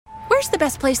Where's the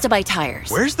best place to buy tires?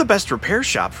 Where's the best repair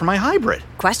shop for my hybrid?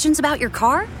 Questions about your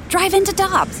car? Drive into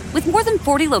Dobbs. With more than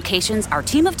 40 locations, our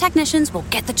team of technicians will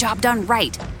get the job done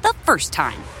right the first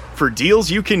time. For deals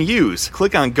you can use,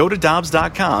 click on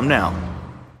GoToDobbs.com now.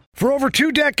 For over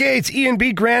 2 decades,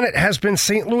 E&B Granite has been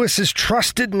St. Louis's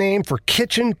trusted name for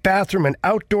kitchen, bathroom, and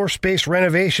outdoor space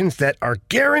renovations that are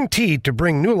guaranteed to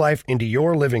bring new life into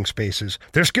your living spaces.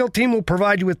 Their skilled team will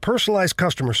provide you with personalized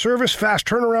customer service, fast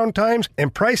turnaround times,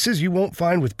 and prices you won't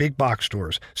find with big box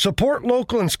stores. Support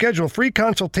local and schedule a free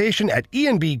consultation at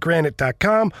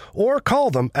enbgranite.com or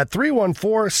call them at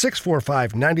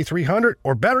 314-645-9300,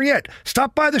 or better yet,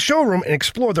 stop by the showroom and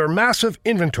explore their massive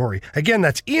inventory. Again,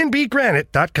 that's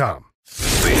enbgranite.com.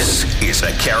 This is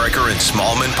a Carricker and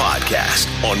Smallman podcast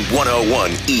on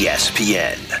 101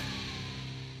 ESPN.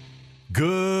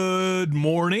 Good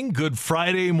morning. Good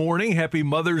Friday morning. Happy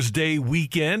Mother's Day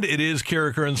weekend. It is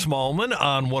Carricker and Smallman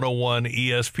on 101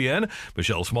 ESPN.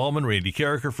 Michelle Smallman, Randy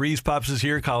Carricker, Freeze Pops is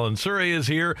here, Colin Surrey is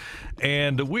here,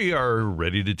 and we are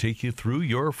ready to take you through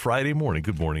your Friday morning.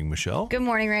 Good morning, Michelle. Good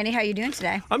morning, Randy. How are you doing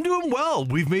today? I'm doing well.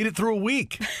 We've made it through a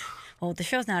week. Well, the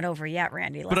show's not over yet,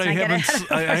 Randy. But I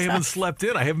haven't slept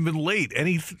in. I haven't been late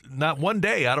not one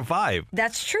day out of 5.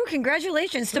 That's true.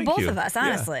 Congratulations to both of us,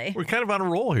 honestly. Yeah, we're kind of on a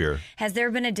roll here. Has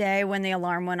there been a day when the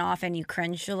alarm went off and you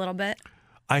cringed a little bit?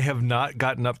 I have not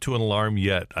gotten up to an alarm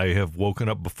yet. I have woken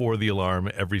up before the alarm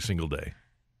every single day.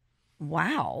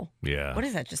 Wow. Yeah. What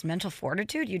is that, just mental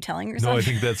fortitude? You telling yourself? No, I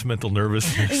think that's mental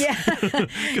nervousness. Yeah.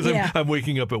 Because I'm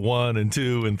waking up at 1 and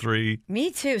 2 and 3.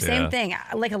 Me too. Same thing.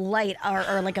 Like a light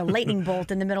or like a lightning bolt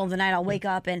in the middle of the night. I'll wake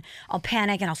up and I'll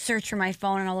panic and I'll search for my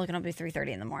phone and I'll look and it'll be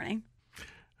 3:30 in the morning.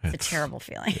 It's a terrible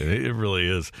feeling. It really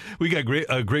is. We got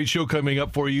a great show coming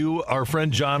up for you. Our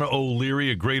friend John O'Leary,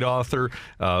 a great author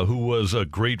who was a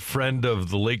great friend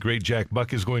of the late, great Jack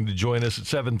Buck, is going to join us at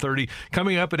 7:30.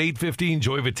 Coming up at 8:15,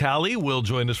 Joy Vitale will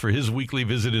join us for his weekly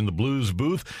visit in the Blues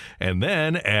booth. And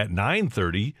then at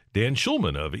 9:30, Dan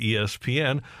Schulman of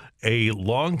ESPN, a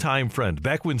longtime friend.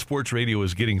 Back when sports radio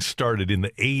was getting started in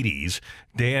the 80s,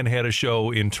 Dan had a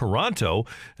show in Toronto,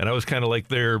 and I was kind of like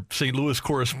their St. Louis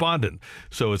correspondent.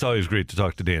 So it's always great to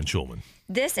talk to Dan Schulman.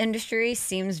 This industry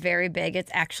seems very big.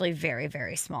 It's actually very,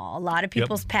 very small. A lot of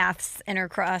people's paths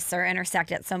intercross or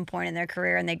intersect at some point in their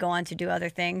career, and they go on to do other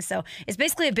things. So it's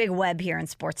basically a big web here in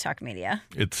sports talk media.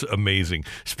 It's amazing.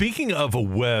 Speaking of a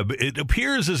web, it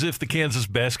appears as if the Kansas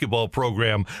basketball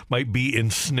program might be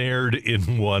ensnared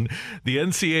in one. The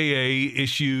NCAA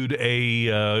issued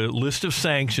a list of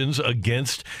sanctions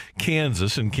against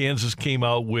Kansas, and Kansas came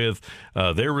out with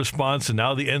their response, and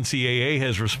now the NCAA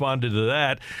has responded to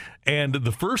that. And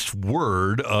the first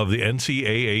word of the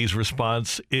NCAA's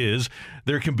response is,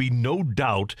 there can be no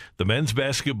doubt the men's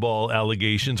basketball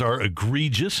allegations are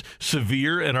egregious,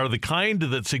 severe, and are the kind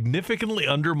that significantly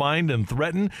undermine and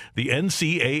threaten the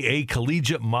NCAA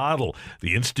collegiate model.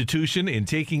 The institution, in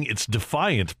taking its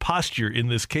defiant posture in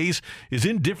this case, is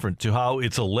indifferent to how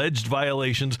its alleged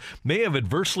violations may have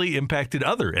adversely impacted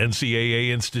other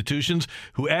NCAA institutions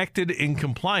who acted in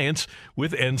compliance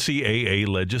with NCAA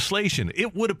legislation.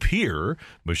 It would appear,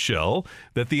 Michelle,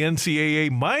 that the NCAA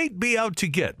might be out to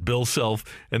get Bill Self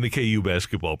and the KU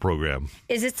basketball program.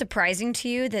 Is it surprising to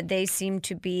you that they seem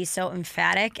to be so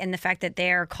emphatic in the fact that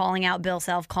they're calling out Bill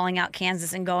Self, calling out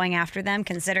Kansas, and going after them,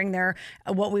 considering they're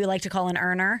what we like to call an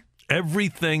earner?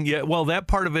 Everything, yeah. Well, that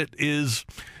part of it is...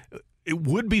 It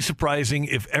would be surprising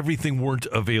if everything weren't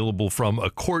available from a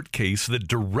court case that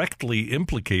directly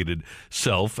implicated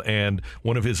Self and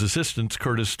one of his assistants,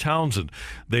 Curtis Townsend.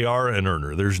 They are an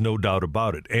earner. There's no doubt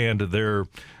about it. And they're,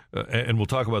 and we'll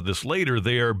talk about this later,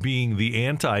 they are being the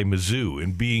anti-Mizzou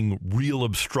and being real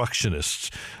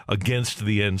obstructionists against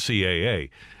the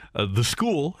NCAA. The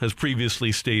school has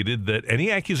previously stated that any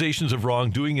accusations of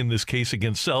wrongdoing in this case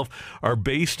against Self are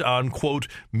based on, quote,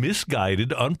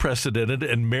 misguided, unprecedented,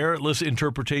 and meritless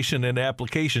interpretation and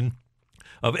application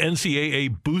of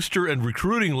NCAA booster and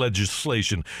recruiting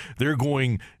legislation. They're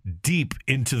going deep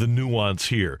into the nuance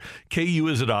here. KU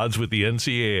is at odds with the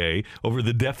NCAA over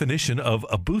the definition of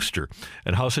a booster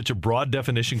and how such a broad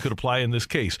definition could apply in this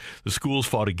case. The schools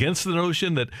fought against the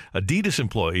notion that Adidas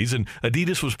employees, and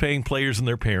Adidas was paying players and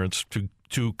their parents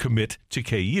to commit to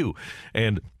KU.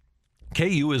 And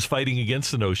KU is fighting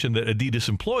against the notion that Adidas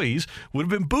employees would have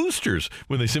been boosters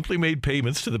when they simply made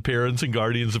payments to the parents and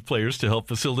guardians of players to help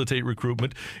facilitate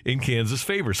recruitment in Kansas'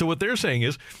 favor. So what they're saying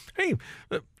is, hey,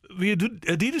 the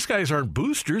Adidas guys aren't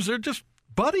boosters, they're just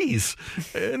buddies,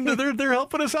 and they're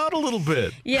helping us out a little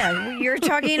bit. Yeah, you're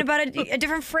talking about a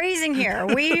different phrasing here.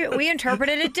 We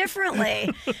interpreted it differently.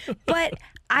 But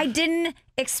I didn't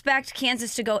expect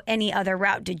Kansas to go any other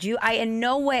route. Did you? I in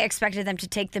no way expected them to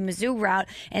take the Mizzou route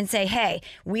and say, hey,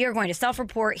 we are going to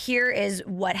self-report. Here is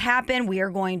what happened. We are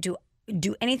going to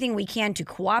do anything we can to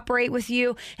cooperate with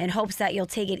you in hopes that you'll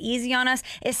take it easy on us,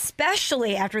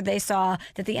 especially after they saw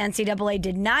that the NCAA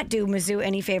did not do Mizzou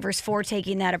any favors for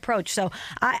taking that approach. So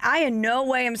I in no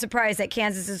way am surprised that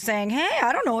Kansas is saying, hey,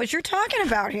 I don't know what you're talking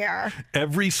about here.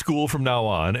 Every school from now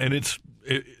on, and it's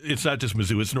not just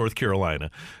Mizzou, it's North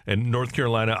Carolina. And North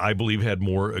Carolina, I believe, had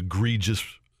more egregious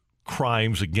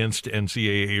crimes against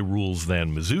NCAA rules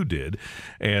than Mizzou did,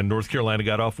 and North Carolina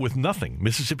got off with nothing.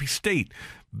 Mississippi State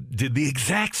did the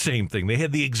exact same thing. They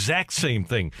had the exact same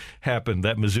thing happen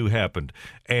that Mizzou happened,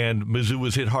 and Mizzou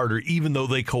was hit harder even though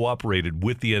they cooperated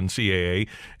with the NCAA,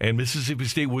 and Mississippi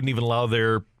State wouldn't even allow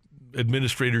their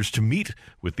administrators to meet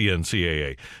with the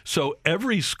NCAA. So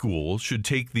every school should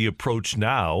take the approach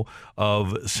now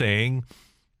of saying,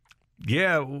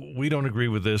 yeah, we don't agree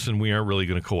with this, and we aren't really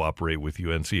going to cooperate with you,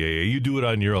 NCAA. You do it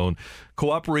on your own.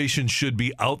 Cooperation should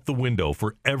be out the window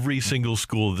for every single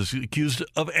school that's accused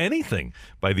of anything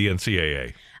by the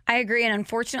NCAA. I agree, and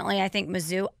unfortunately, I think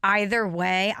Mizzou, either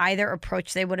way, either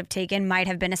approach they would have taken might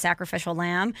have been a sacrificial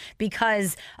lamb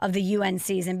because of the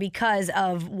UNCs and because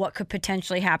of what could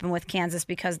potentially happen with Kansas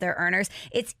because they're earners.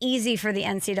 It's easy for the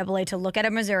NCAA to look at a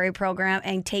Missouri program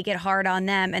and take it hard on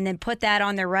them and then put that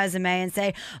on their resume and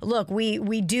say, look,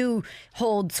 we do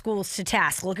hold schools to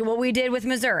task. Look at what we did with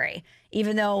Missouri,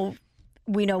 even though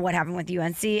we know what happened with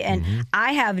UNC. And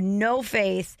I have no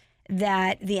faith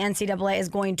that the NCAA is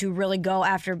going to really go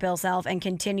after Bill Self and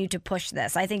continue to push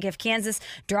this. I think if Kansas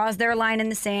draws their line in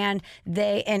the sand,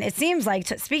 and it seems like,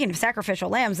 speaking of sacrificial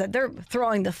lambs, that they're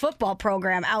throwing the football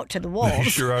program out to the wolves. They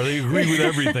sure are. They agree with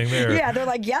everything there. Yeah, they're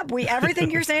like, yep, everything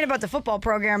you're saying about the football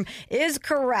program is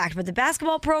correct, but the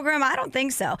basketball program, I don't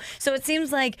think so. So it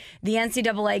seems like the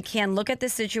NCAA can look at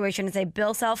this situation and say,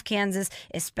 Bill Self, Kansas,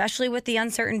 especially with the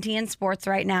uncertainty in sports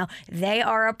right now, they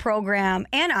are a program,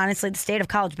 and honestly, the state of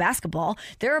college basketball,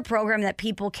 they're a program that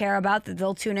people care about, that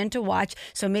they'll tune in to watch.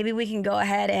 So maybe we can go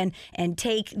ahead and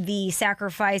take the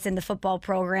sacrifice in the football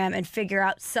program and figure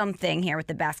out something here with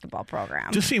the basketball program.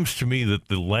 It just seems to me that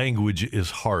the language is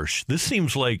harsh. This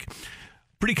seems like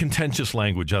pretty contentious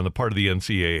language on the part of the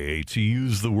NCAA to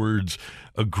use the words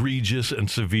egregious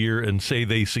and severe and say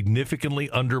they significantly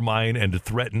undermine and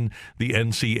threaten the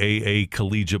NCAA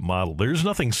collegiate model. There's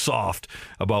nothing soft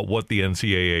about what the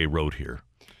NCAA wrote here.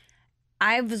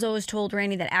 I was always told,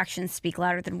 Randy, that actions speak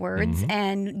louder than words,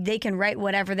 and they can write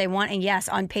whatever they want. And yes,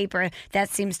 on paper, that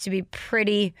seems to be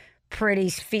pretty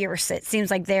fierce. It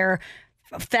seems like they're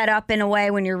fed up in a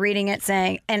way when you're reading it,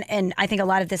 saying, and I think a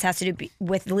lot of this has to do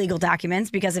with legal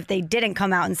documents, because if they didn't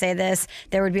come out and say this,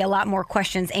 there would be a lot more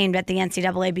questions aimed at the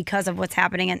NCAA because of what's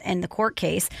happening in the court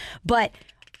case. But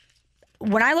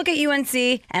when I look at UNC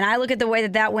and I look at the way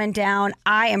that went down,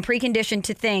 I am preconditioned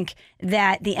to think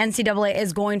that the NCAA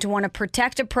is going to want to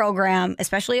protect a program,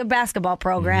 especially a basketball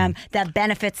program, that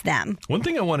benefits them. One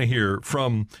thing I want to hear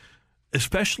from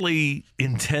especially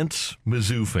intense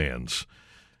Mizzou fans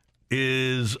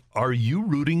is, are you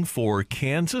rooting for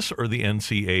Kansas or the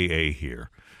NCAA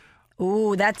here?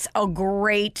 Ooh, that's a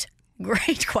great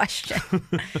question.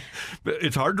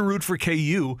 It's hard to root for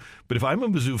KU, but if I'm a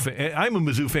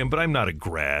Mizzou fan, but I'm not a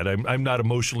grad. I'm not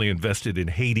emotionally invested in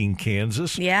hating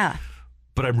Kansas. Yeah.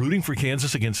 But I'm rooting for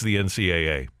Kansas against the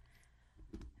NCAA.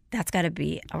 That's got to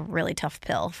be a really tough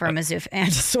pill for a Mizzou fan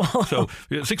to swallow. So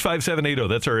 65780,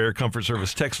 that's our Air Comfort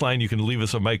Service text line. You can leave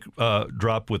us a mic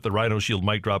drop with the Rhino Shield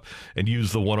mic drop and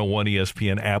use the 101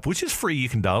 ESPN app, which is free. You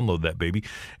can download that, baby.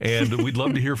 And we'd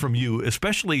love to hear from you,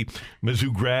 especially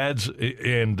Mizzou grads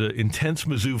and intense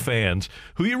Mizzou fans.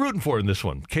 Who are you rooting for in this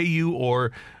one, KU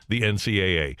or the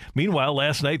NCAA? Meanwhile,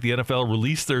 last night, the NFL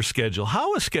released their schedule.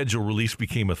 How a schedule release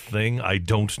became a thing, I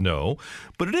don't know,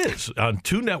 but it is. On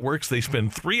two networks, they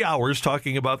spend 3 hours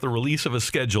talking about the release of a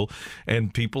schedule,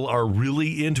 and people are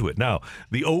really into it. Now,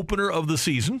 the opener of the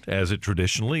season, as it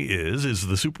traditionally is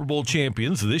the Super Bowl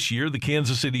champions, this year, the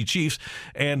Kansas City Chiefs,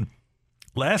 and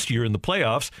last year in the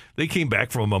playoffs, they came back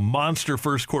from a monster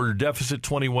first quarter deficit,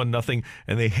 21-0,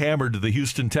 and they hammered the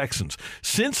Houston Texans.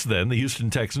 Since then, the Houston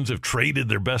Texans have traded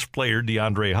their best player,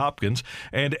 DeAndre Hopkins,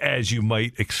 and as you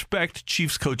might expect,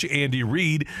 Chiefs coach Andy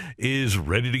Reid is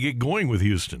ready to get going with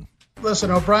Houston.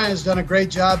 Listen, O'Brien's done a great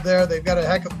job there. They've got a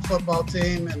heck of a football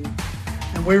team,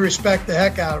 and we respect the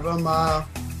heck out of them.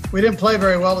 We didn't play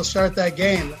very well to start that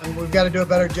game, and we've got to do a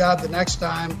better job the next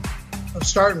time of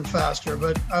starting faster.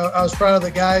 But I was proud of the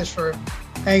guys for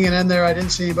hanging in there. I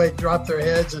didn't see anybody drop their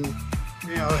heads and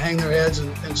hang their heads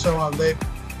and so on.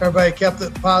 Everybody kept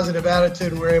a positive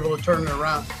attitude, and we were able to turn it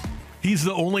around. He's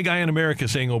the only guy in America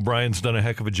saying O'Brien's done a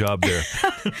heck of a job there.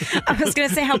 I was going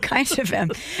to say how kind of him.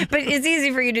 But it's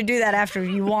easy for you to do that after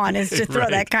you won, is to throw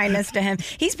that kindness to him.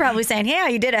 He's probably saying, yeah,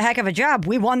 you did a heck of a job.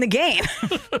 We won the game.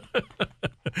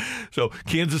 So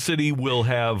Kansas City will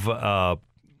have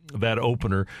that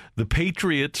opener. The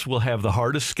Patriots will have the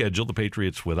hardest schedule, the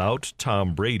Patriots without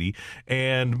Tom Brady.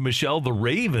 And Michelle, the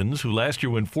Ravens, who last year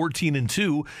went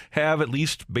 14-2, have, at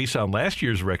least based on last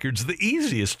year's records, the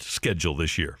easiest schedule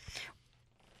this year.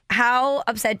 How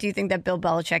upset do you think that Bill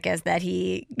Belichick is that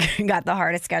he got the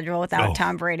hardest schedule without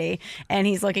Tom Brady? And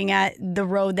he's looking at the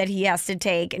road that he has to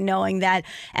take, knowing that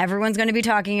everyone's going to be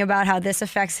talking about how this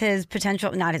affects his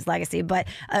potential, not his legacy, but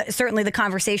certainly the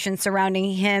conversation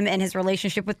surrounding him and his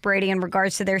relationship with Brady in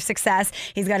regards to their success.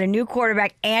 He's got a new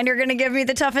quarterback, and you're going to give me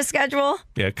the toughest schedule?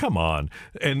 Yeah, come on.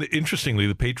 And interestingly,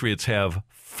 the Patriots have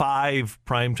 5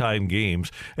 primetime games,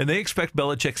 and they expect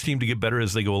Belichick's team to get better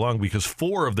as they go along because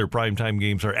 4 of their primetime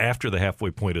games are after the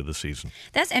halfway point of the season.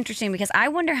 That's interesting because I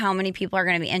wonder how many people are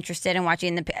going to be interested in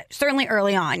watching certainly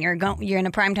early on. You're in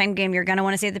a primetime game. You're going to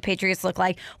want to see what the Patriots look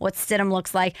like, what Stidham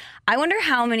looks like. I wonder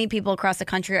how many people across the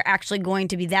country are actually going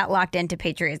to be that locked into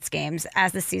Patriots games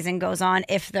as the season goes on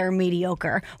if they're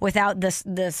mediocre without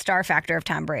the star factor of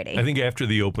Tom Brady. I think after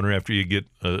the opener, after you get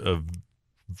a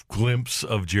glimpse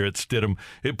of Jarrett Stidham,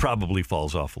 it probably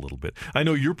falls off a little bit. I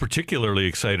know you're particularly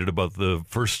excited about the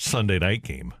first Sunday night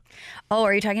game. Oh,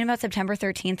 are you talking about September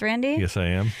 13th, Randy? Yes, I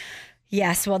am.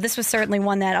 Yes, well, this was certainly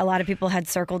one that a lot of people had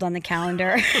circled on the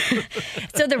calendar.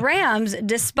 So the Rams,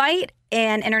 despite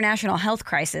an international health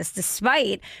crisis,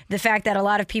 despite the fact that a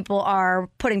lot of people are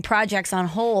putting projects on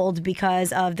hold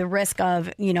because of the risk of,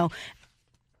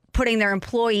 putting their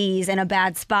employees in a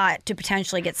bad spot to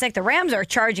potentially get sick. The Rams are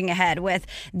charging ahead with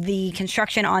the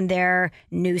construction on their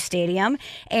new stadium,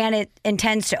 and it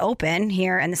intends to open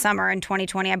here in the summer in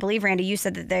 2020. I believe, Randy, you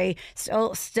said that they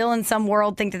still in some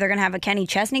world think that they're going to have a Kenny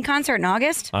Chesney concert in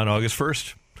August? On August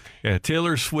 1st. Yeah,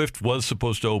 Taylor Swift was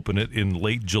supposed to open it in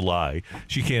late July.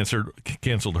 She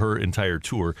canceled her entire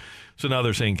tour. So now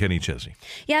they're saying Kenny Chesney.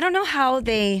 Yeah, I don't know how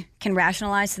they can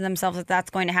rationalize to themselves that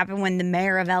that's going to happen when the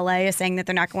mayor of LA is saying that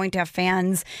they're not going to have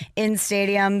fans in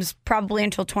stadiums probably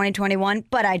until 2021,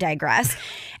 but I digress.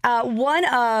 One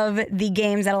of the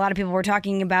games that a lot of people were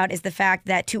talking about is the fact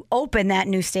that to open that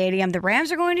new stadium, the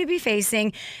Rams are going to be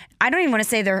facing, I don't even want to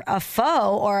say they're a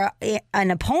foe or an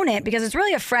opponent, because it's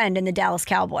really a friend in the Dallas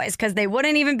Cowboys, because they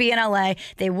wouldn't even be in LA.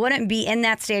 They wouldn't be in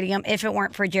that stadium if it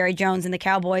weren't for Jerry Jones and the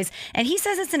Cowboys. And he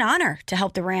says it's an honor to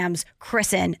help the Rams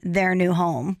christen their new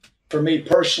home. For me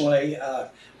personally,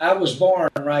 I was born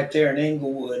right there in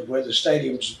Inglewood where the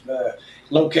stadium's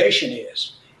location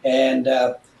is. And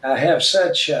I have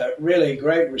such really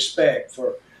great respect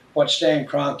for what Stan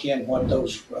Kroenke and what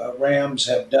those Rams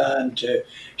have done to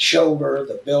shoulder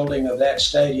the building of that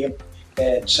stadium.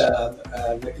 It's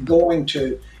going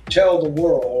to tell the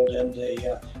world and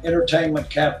the entertainment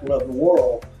capital of the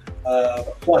world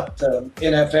what the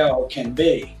NFL can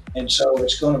be. And so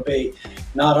it's going to be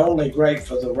not only great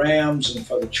for the Rams and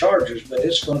for the Chargers, but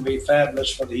it's going to be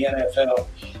fabulous for the NFL.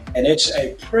 And it's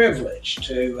a privilege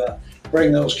to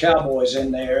bring those Cowboys in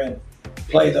there and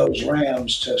play those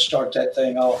Rams to start that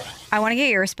thing off. I want to get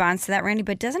your response to that, Randy,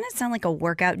 but doesn't it sound like a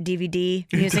workout DVD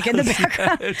music in the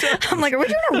background? I'm like, are we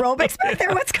doing aerobics back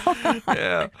there? What's going on?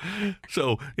 Yeah.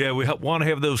 So, yeah, we want to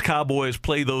have those Cowboys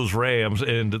play those Rams.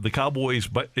 And the Cowboys,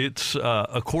 but it's,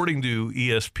 according to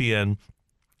ESPN,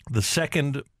 the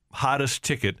second hottest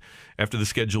ticket after the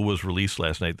schedule was released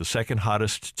last night, the second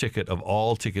hottest ticket of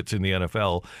all tickets in the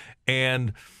NFL.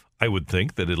 And I would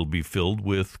think that it'll be filled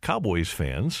with Cowboys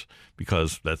fans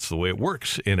because that's the way it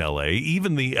works in L.A.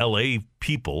 Even the L.A.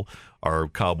 people are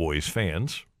Cowboys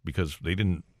fans because they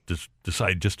didn't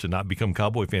decide just to not become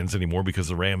Cowboy fans anymore because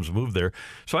the Rams moved there.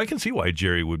 So I can see why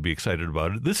Jerry would be excited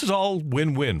about it. This is all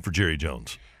win-win for Jerry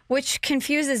Jones. Which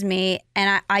confuses me,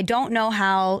 and I don't know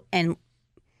how, and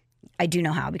I do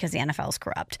know how because the NFL is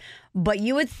corrupt. But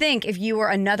you would think if you were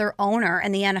another owner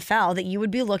in the NFL that you would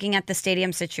be looking at the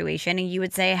stadium situation and you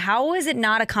would say, how is it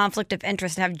not a conflict of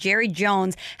interest to have Jerry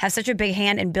Jones have such a big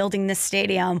hand in building this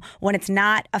stadium when it's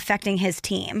not affecting his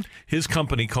team? His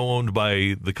company, co-owned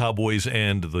by the Cowboys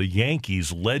and the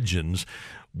Yankees legends,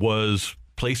 was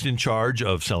placed in charge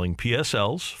of selling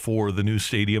PSLs for the new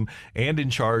stadium and in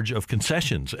charge of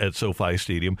concessions at SoFi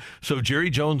Stadium. So Jerry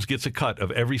Jones gets a cut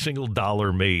of every single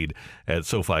dollar made at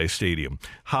SoFi Stadium.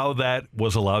 How that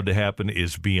was allowed to happen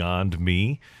is beyond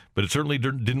me, but it certainly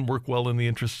didn't work well in the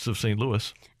interests of St.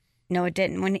 Louis. No, it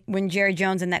didn't. When Jerry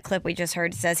Jones in that clip we just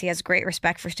heard says he has great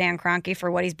respect for Stan Kroenke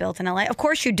for what he's built in LA. Of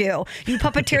course you do. You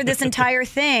puppeteered this entire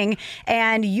thing,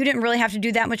 and you didn't really have to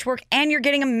do that much work, and you're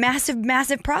getting a massive,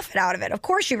 massive profit out of it. Of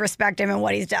course you respect him and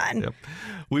what he's done. Yep.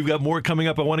 We've got more coming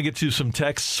up. I want to get to some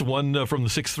texts. One from the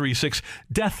 636,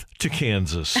 death to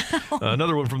Kansas.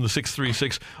 Another one from the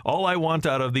 636, all I want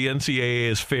out of the NCAA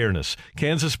is fairness.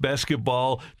 Kansas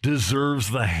basketball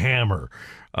deserves the hammer.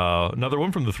 Another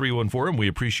one from the 314, and we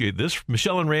appreciate this.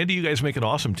 Michelle and Randy, you guys make an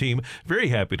awesome team. Very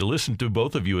happy to listen to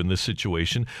both of you in this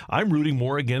situation. I'm rooting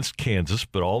more against Kansas,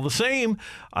 but all the same,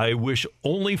 I wish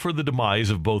only for the demise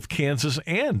of both Kansas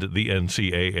and the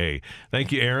NCAA.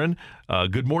 Thank you, Aaron.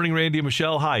 Good morning, Randy and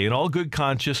Michelle. Hi. In all good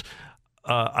conscience,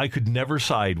 I could never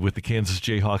side with the Kansas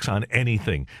Jayhawks on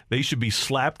anything. They should be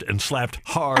slapped and slapped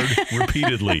hard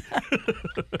repeatedly.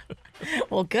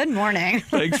 Well, good morning.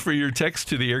 Thanks for your text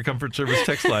to the Air Comfort Service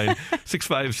text line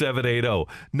 65780.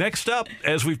 Next up,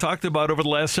 as we've talked about over the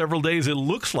last several days, it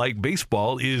looks like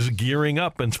baseball is gearing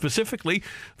up, and specifically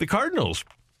the Cardinals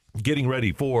getting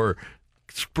ready for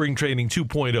Spring Training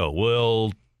 2.0.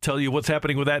 We'll tell you what's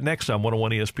happening with that next on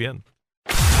 101 ESPN.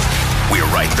 We're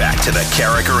right back to the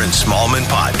Carricker and Smallman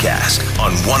podcast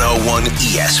on 101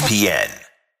 ESPN.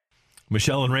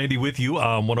 Michelle and Randy with you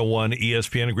on 101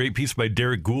 ESPN. A great piece by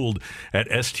Derek Gould at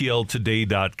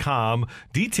STLtoday.com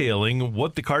detailing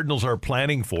what the Cardinals are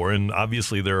planning for. And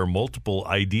obviously there are multiple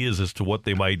ideas as to what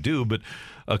they might do, but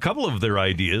a couple of their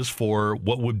ideas for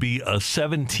what would be a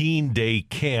 17-day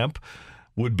camp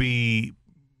would be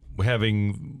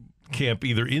having camp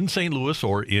either in St. Louis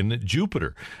or in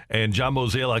Jupiter. And John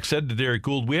Mozeliak said to Derek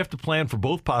Gould, we have to plan for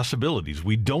both possibilities.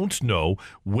 We don't know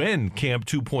when Camp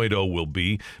 2.0 will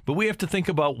be, but we have to think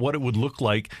about what it would look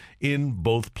like in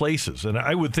both places. And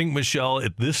I would think, Michelle,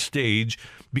 at this stage,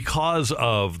 because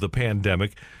of the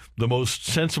pandemic, the most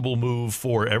sensible move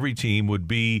for every team would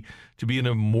be to be in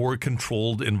a more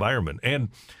controlled environment. And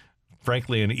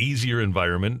frankly, an easier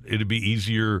environment. It'd be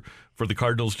easier for the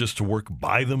Cardinals just to work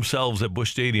by themselves at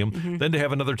Busch Stadium than to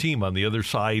have another team on the other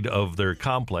side of their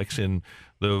complex in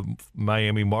the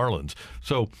Miami Marlins.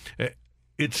 So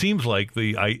it seems like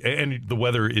and the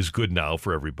weather is good now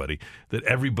for everybody, that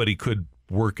everybody could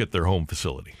work at their home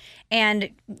facility.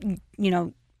 And,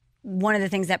 one of the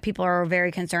things that people are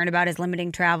very concerned about is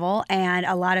limiting travel. And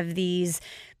a lot of these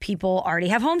people already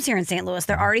have homes here in St. Louis.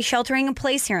 They're already sheltering in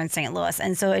place here in St. Louis.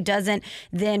 And so it doesn't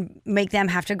then make them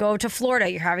have to go to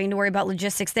Florida. You're having to worry about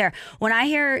logistics there. When I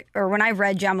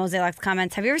read John Mozeliak's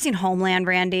comments, have you ever seen Homeland,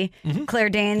 Randy?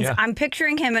 Claire Danes? Yeah. I'm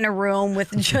picturing him in a room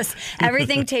with just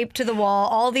everything taped to the wall,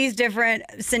 all these different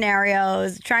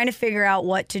scenarios, trying to figure out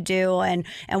what to do and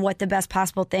what the best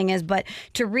possible thing is. But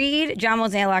to read John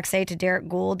Mozeliak say to Derek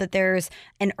Gould that there's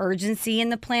an urgency in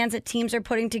the plans that teams are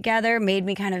putting together made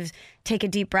me kind of take a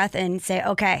deep breath and say,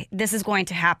 okay, this is going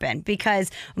to happen.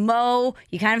 Because Mo,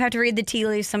 you kind of have to read the tea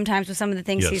leaves sometimes with some of the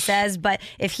things he says. But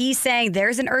if he's saying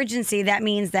there's an urgency, that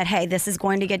means that, hey, this is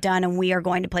going to get done and we are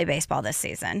going to play baseball this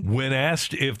season. When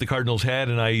asked if the Cardinals had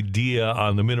an idea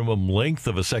on the minimum length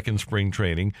of a second spring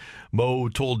training, Mo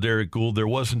told Derek Gould there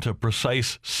wasn't a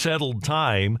precise settled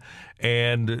time.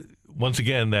 And once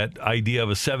again, that idea of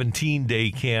a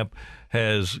 17-day camp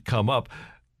has come up.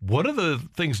 One of the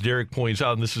things Derek points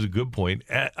out, and this is a good point,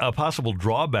 a possible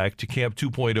drawback to Camp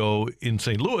 2.0 in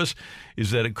St. Louis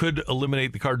is that it could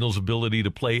eliminate the Cardinals' ability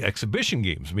to play exhibition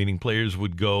games, meaning players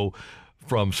would go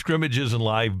from scrimmages and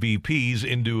live BPs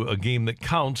into a game that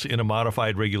counts in a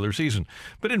modified regular season.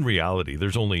 But in reality,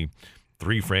 there's only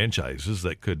 3 franchises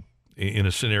that could, in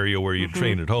a scenario where you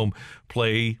train at home,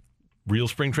 play real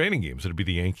spring training games. It'd be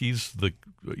the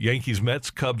Yankees,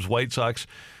 Mets, Cubs, White Sox,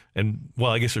 and,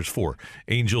 well, I guess there's 4.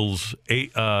 Angels,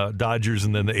 Dodgers,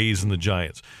 and then the A's and the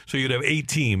Giants. So you'd have 8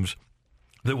 teams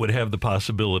that would have the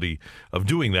possibility of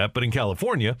doing that. But in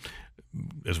California,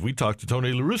 as we talked to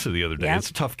Tony La Russa the other day,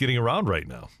 it's tough getting around right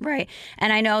now. Right.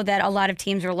 And I know that a lot of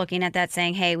teams are looking at that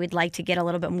saying, hey, we'd like to get a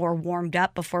little bit more warmed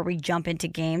up before we jump into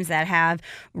games that have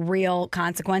real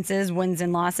consequences, wins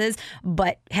and losses.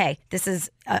 But, hey, this is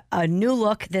a new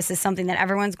look. This is something that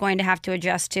everyone's going to have to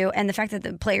adjust to. And the fact that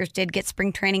the players did get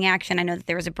spring training action, I know that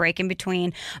there was a break in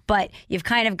between, but you've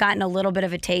kind of gotten a little bit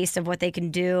of a taste of what they can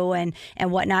do and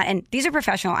whatnot. And these are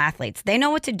professional athletes. They know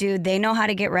what to do. They know how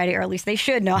to get ready, or at least they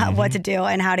should know what to do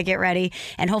and how to get ready.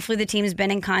 And hopefully the team's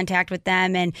been in contact with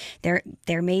them. And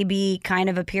there may be kind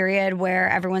of a period where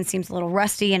everyone seems a little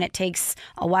rusty and it takes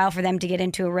a while for them to get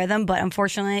into a rhythm. But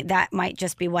unfortunately, that might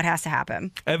just be what has to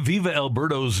happen. At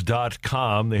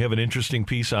VivaAlbertos.com, they have an interesting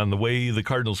piece on the way the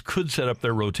Cardinals could set up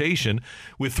their rotation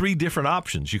with 3 different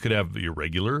options. You could have your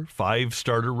regular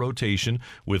 5-starter rotation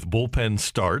with bullpen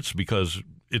starts, because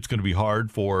it's going to be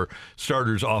hard for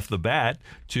starters off the bat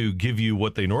to give you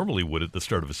what they normally would at the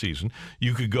start of a season.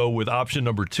 You could go with option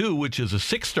number 2, which is a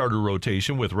 6-starter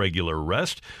rotation with regular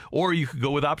rest, or you could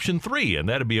go with option 3, and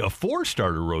that'd be a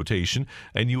 4-starter rotation,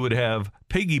 and you would have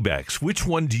piggybacks. Which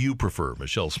one do you prefer,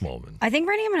 Michelle Smallman? I think,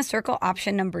 Randy, I'm going to circle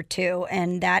option number 2,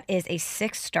 and that is a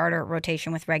 6-starter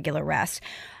rotation with regular rest.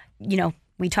 You know,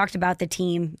 we talked about the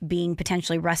team being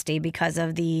potentially rusty because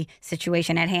of the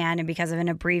situation at hand and because of an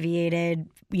abbreviated,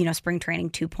 spring training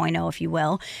 2.0, if you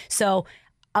will. So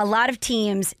a lot of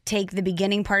teams take the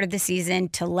beginning part of the season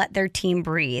to let their team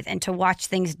breathe and to watch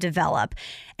things develop.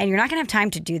 And you're not going to have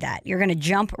time to do that. You're going to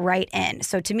jump right in.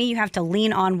 So to me, you have to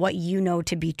lean on what you know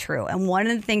to be true. And one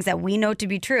of the things that we know to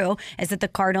be true is that the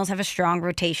Cardinals have a strong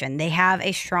rotation. They have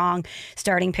a strong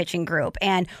starting pitching group.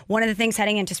 And one of the things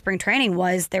heading into spring training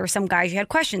was there were some guys you had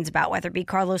questions about, whether it be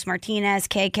Carlos Martinez,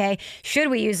 KK. Should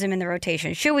we use them in the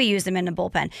rotation? Should we use them in the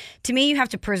bullpen? To me, you have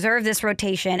to preserve this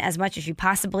rotation as much as you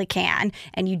possibly can.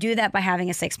 And you do that by having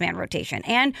a 6-man rotation.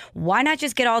 And why not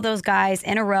just get all those guys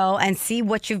in a row and see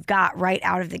what you've got right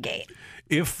out of the gate?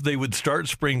 If they would start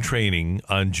spring training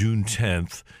on June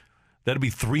 10th, that'd be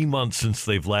 3 months since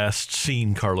they've last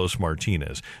seen Carlos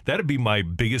Martinez. That'd be my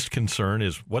biggest concern,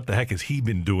 is what the heck has he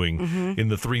been doing in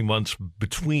the 3 months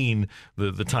between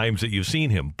the times that you've seen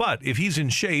him. But if he's in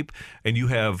shape and you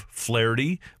have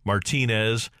Flaherty,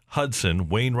 Martinez, Hudson,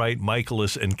 Wainwright,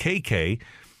 Michaelis, and KK,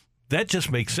 that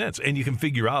just makes sense. And you can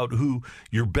figure out who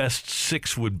your best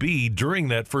 6 would be during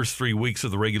that first 3 weeks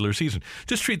of the regular season.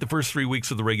 Just treat the first 3 weeks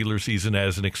of the regular season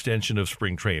as an extension of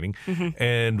spring training.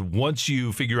 And once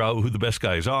you figure out who the best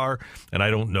guys are, and I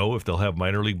don't know if they'll have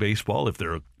minor league baseball,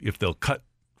 if they'll cut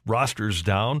rosters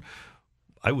down,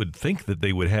 I would think that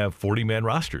they would have 40-man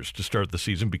rosters to start the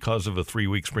season because of a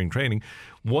 3-week spring training.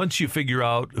 Once you figure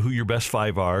out who your best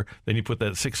 5 are, then you put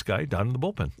that 6th guy down in the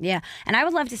bullpen. Yeah, and I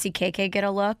would love to see KK get a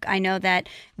look. I know that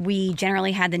we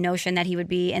generally had the notion that he would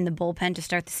be in the bullpen to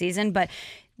start the season, but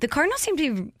the Cardinals seem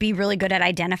to be really good at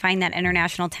identifying that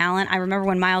international talent. I remember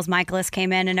when Miles Michaelis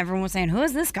came in and everyone was saying, who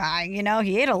is this guy?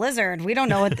 He ate a lizard. We don't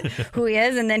know who he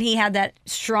is. And then he had that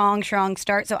strong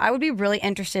start. So I would be really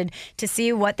interested to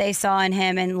see what they saw in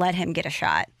him and let him get a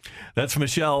shot. That's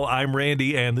Michelle. I'm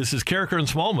Randy, and this is Carricker and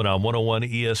Smallman on 101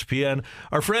 ESPN.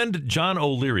 Our friend John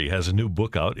O'Leary has a new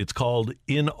book out. It's called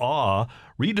In Awe,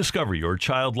 Rediscover Your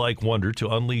Childlike Wonder to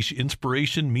Unleash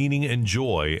Inspiration, Meaning, and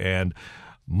Joy. And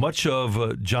much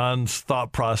of John's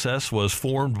thought process was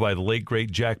formed by the late,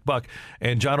 great Jack Buck,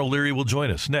 and John O'Leary will join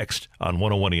us next on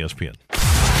 101 ESPN.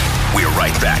 We're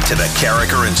right back to the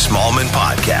Carricker and Smallman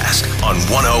podcast on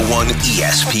 101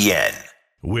 ESPN.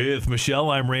 With Michelle,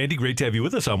 I'm Randy. Great to have you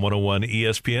with us on 101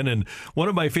 ESPN. And one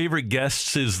of my favorite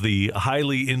guests is the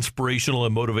highly inspirational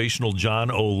and motivational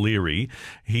John O'Leary.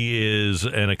 He is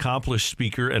an accomplished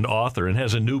speaker and author and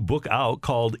has a new book out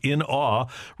called In Awe,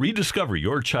 Rediscover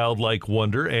Your Childlike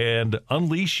Wonder and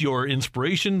Unleash Your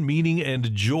Inspiration, Meaning,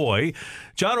 and Joy.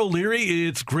 John O'Leary,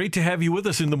 it's great to have you with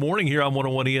us in the morning here on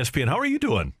 101 ESPN. How are you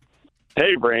doing?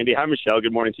 Hey, Randy. Hi, Michelle.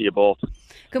 Good morning to you both.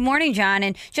 Good morning, John.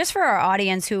 And just for our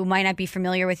audience who might not be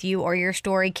familiar with you or your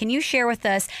story, can you share with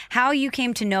us how you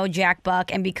came to know Jack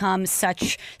Buck and become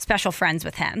such special friends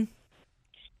with him?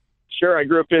 Sure. I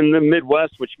grew up in the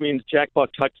Midwest, which means Jack Buck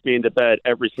tucks me into bed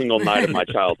every single night of my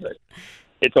childhood.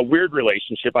 It's a weird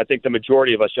relationship. I think the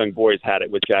majority of us young boys had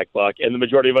it with Jack Buck, and the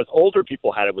majority of us older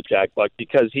people had it with Jack Buck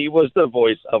because he was the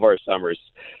voice of our summers.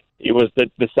 He was the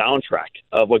soundtrack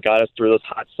of what got us through those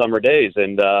hot summer days.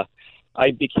 And I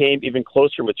became even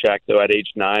closer with Jack, though, at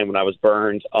age 9 when I was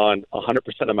burned on 100%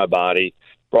 of my body,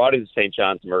 brought into St.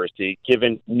 John's Mercy,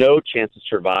 given no chance of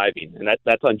surviving. And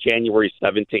that's on January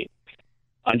 17th.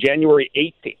 On January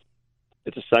 18th,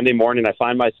 it's a Sunday morning, I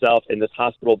find myself in this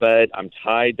hospital bed. I'm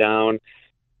tied down.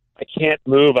 I can't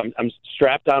move. I'm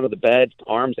strapped down to the bed,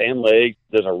 arms and legs.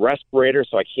 There's a respirator,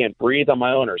 so I can't breathe on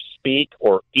my own or speak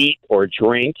or eat or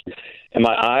drink. And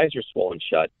my eyes are swollen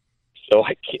shut, so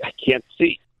I can't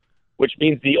see, which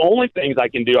means the only things I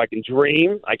can do, I can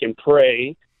dream, I can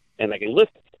pray, and I can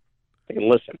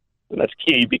listen. And that's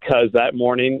key because that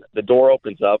morning the door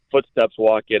opens up, footsteps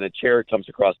walk in, a chair comes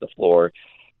across the floor,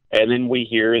 and then we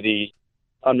hear the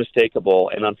unmistakable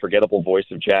and unforgettable voice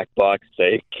of Jack Buck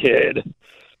say, "Kid,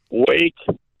 wake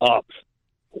up.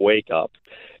 Wake up.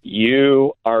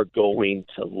 You are going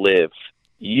to live.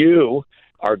 You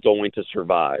are going to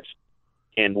survive.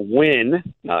 And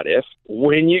when, not if,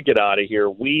 when you get out of here,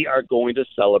 we are going to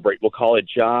celebrate. We'll call it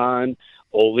John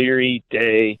O'Leary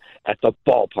Day at the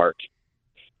ballpark."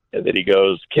 And then he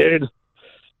goes, "Kid,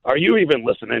 are you even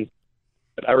listening?"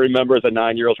 And I remember as a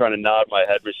 9-year-old trying to nod my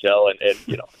head, Michelle,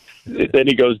 and then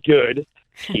he goes, "Good,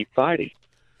 keep fighting."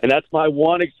 And that's my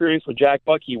one experience with Jack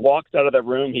Buck. He walks out of that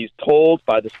room. He's told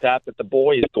by the staff that the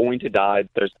boy is going to die.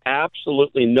 There's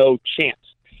absolutely no chance.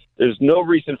 There's no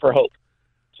reason for hope.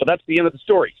 So that's the end of the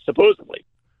story, supposedly.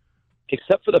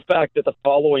 Except for the fact that the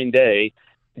following day,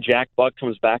 Jack Buck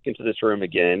comes back into this room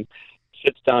again,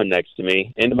 sits down next to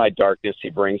me. Into my darkness, he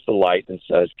brings the light and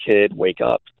says, "Kid, wake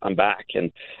up. I'm back."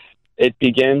 And it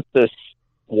begins this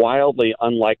wildly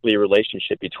unlikely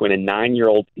relationship between a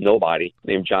 9-year-old nobody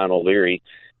named John O'Leary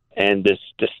and this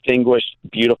distinguished,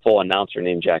 beautiful announcer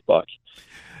named Jack Buck.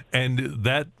 And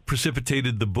that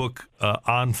precipitated the book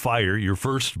On Fire, your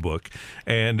first book,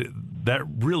 and that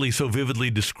really so vividly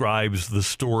describes the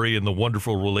story and the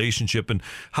wonderful relationship and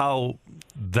how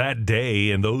that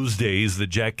day and those days that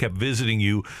Jack kept visiting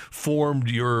you formed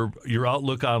your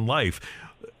outlook on life.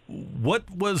 What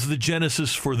was the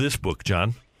genesis for this book,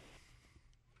 John?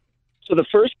 So the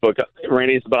first book,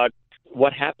 Randy, is about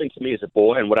what happened to me as a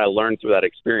boy and what I learned through that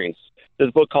experience.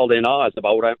 This book called In Awe is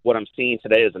about what I'm seeing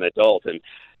today as an adult. And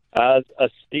as a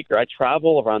speaker, I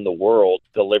travel around the world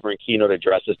delivering keynote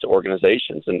addresses to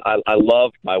organizations. And I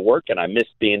love my work, and I miss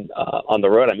being on the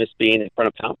road. I miss being in front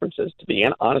of conferences, to be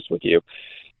honest with you.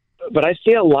 But I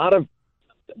see a lot of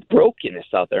brokenness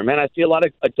out there, man. I see a lot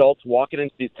of adults walking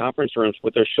into these conference rooms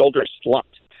with their shoulders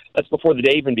slumped. That's before the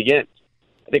day even begins.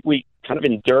 I think we kind of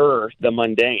endure the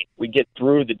mundane. We get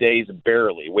through the days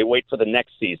barely. We wait for the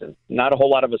next season. Not a whole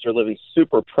lot of us are living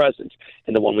super present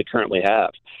in the one we currently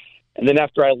have. And then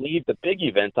after I leave the big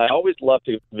events, I always love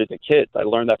to visit kids. I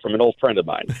learned that from an old friend of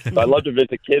mine. So I love to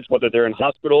visit kids, whether they're in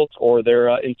hospitals or they're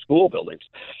in school buildings.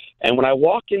 And when I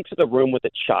walk into the room with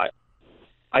a child,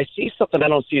 I see something I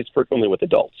don't see as frequently with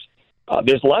adults.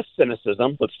 There's less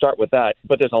cynicism. Let's start with that.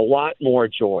 But there's a lot more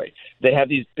joy. They have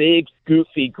these big,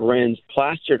 goofy grins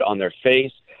plastered on their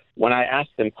face. When I ask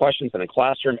them questions in a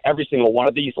classroom, every single one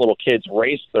of these little kids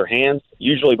raise their hands,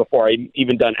 usually before I'm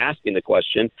even done asking the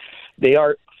question. They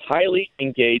are highly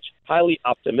engaged, highly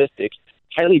optimistic,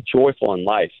 highly joyful in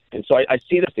life. And so I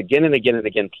see this again and again and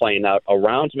again playing out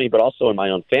around me, but also in my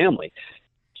own family.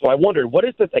 So I wondered, what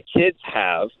is it that kids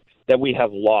have that we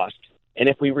have lost? And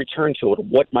if we return to it,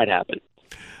 what might happen?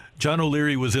 John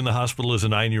O'Leary was in the hospital as a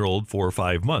 9-year-old for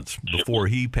 5 months. Before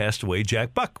he passed away,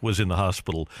 Jack Buck was in the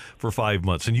hospital for 5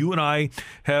 months. And you and I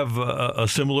have a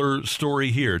similar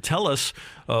story here. Tell us,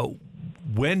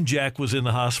 when Jack was in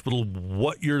the hospital,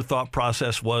 what your thought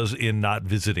process was in not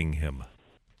visiting him.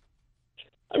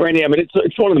 Randy, I mean,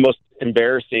 it's one of the most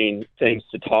embarrassing things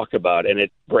to talk about, and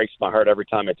it breaks my heart every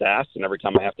time it's asked and every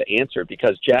time I have to answer,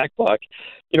 because Jack Buck,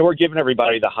 we're giving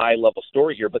everybody the high-level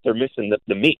story here, but they're missing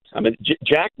the meat. I mean,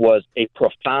 Jack was a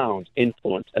profound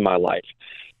influence in my life,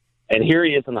 and here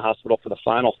he is in the hospital for the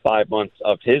final 5 months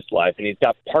of his life, and he's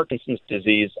got Parkinson's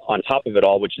disease on top of it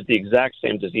all, which is the exact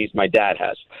same disease my dad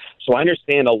has. So I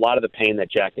understand a lot of the pain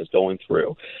that Jack is going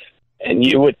through. And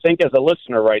you would think as a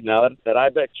listener right now that I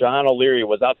bet John O'Leary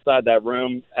was outside that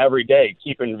room every day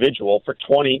keeping vigil for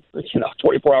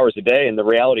 24 hours a day. And the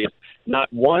reality is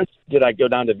not once did I go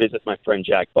down to visit my friend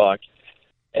Jack Buck.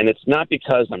 And it's not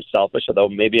because I'm selfish, although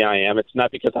maybe I am. It's not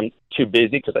because I'm too busy,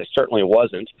 because I certainly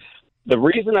wasn't. The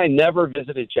reason I never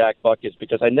visited Jack Buck is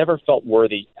because I never felt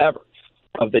worthy ever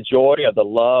of the joy, of the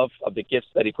love, of the gifts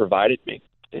that he provided me.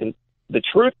 And the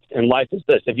truth in life is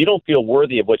this: if you don't feel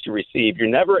worthy of what you receive, you're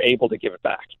never able to give it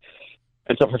back.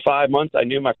 And so for 5 months, I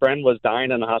knew my friend was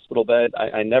dying in a hospital bed.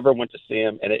 I never went to see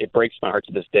him, and it breaks my heart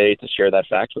to this day to share that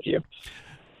fact with you.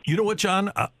 You know what,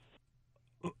 John?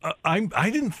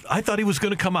 I thought he was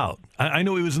going to come out. I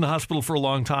know he was in the hospital for a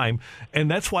long time,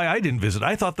 and that's why I didn't visit.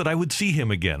 I thought that I would see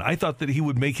him again. I thought that he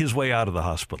would make his way out of the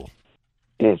hospital.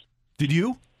 Did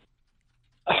you?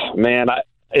 Oh, man,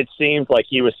 it seemed like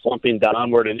he was slumping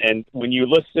downward. And when you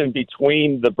listen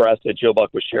between the breaths that Joe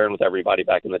Buck was sharing with everybody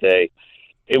back in the day,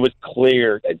 it was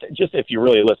clear, just if you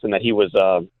really listen, that he was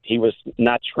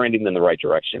not trending in the right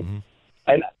direction.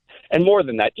 Mm-hmm. And more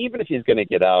than that, even if he's going to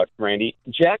get out, Randy,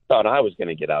 Jack thought I was going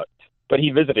to get out, but he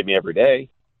visited me every day.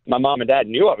 My mom and dad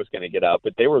knew I was going to get out,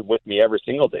 but they were with me every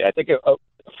single day. I think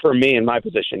for me in my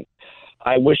position,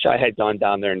 I wish I had gone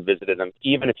down there and visited him,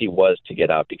 even if he was to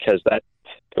get out, because it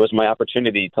was my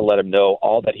opportunity to let him know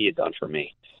all that he had done for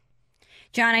me.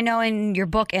 John, I know in your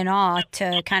book, In Awe,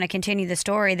 to kind of continue the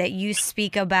story, that you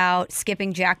speak about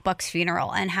skipping Jack Buck's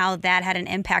funeral and how that had an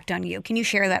impact on you. Can you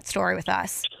share that story with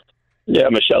us? Yeah,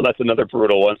 Michelle, that's another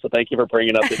brutal one. So thank you for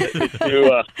bringing up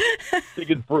the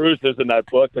biggest bruises in that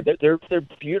book. But they're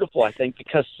beautiful, I think,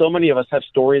 because so many of us have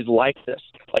stories like this,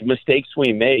 like mistakes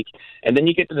we make. And then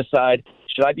you get to decide,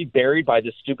 should I be buried by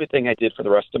this stupid thing I did for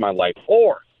the rest of my life?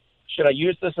 Or should I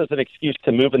use this as an excuse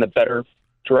to move in a better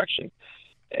direction?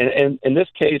 And in this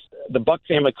case, the Buck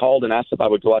family called and asked if I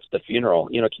would go out to the funeral.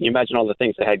 Can you imagine all the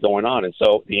things they had going on? And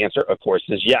so the answer, of course,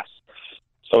 is yes.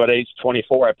 So at age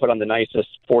 24, I put on the nicest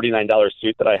 $49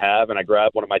 suit that I have, and I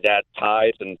grabbed one of my dad's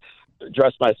ties and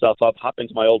dress myself up, hop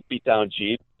into my old beat-down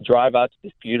Jeep, drive out to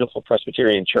this beautiful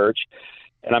Presbyterian church,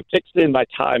 and I'm fixing my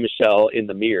tie, Michelle, in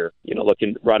the mirror,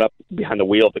 looking right up behind the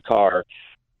wheel of the car.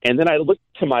 And then I look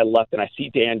to my left, and I see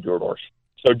Dan Dierdorf.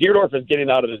 So Dierdorf is getting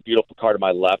out of this beautiful car to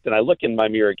my left, and I look in my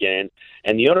mirror again,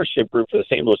 and the ownership group for the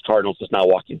St. Louis Cardinals is now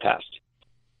walking past.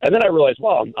 And then I realize,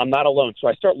 well, I'm not alone. So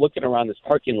I start looking around this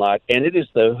parking lot, and it is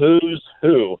the who's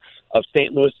who of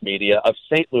St. Louis media, of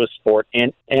St. Louis sport,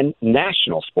 and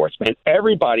national sports, man.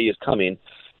 Everybody is coming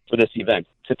for this event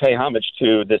to pay homage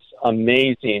to this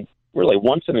amazing, really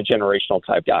once-in-a-generational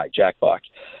type guy, Jack Buck.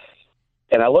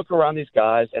 And I look around these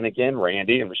guys, and again,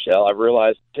 Randy and Michelle, I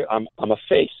realize I'm a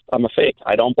face. I'm a fake.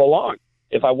 I don't belong.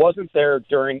 If I wasn't there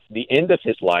during the end of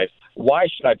his life, why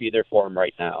should I be there for him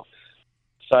right now?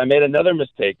 So I made another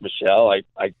mistake, Michelle.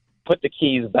 I put the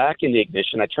keys back in the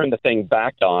ignition. I turned the thing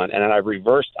back on, and then I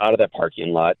reversed out of that parking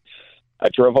lot. I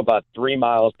drove about 3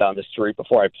 miles down the street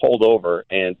before I pulled over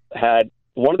and had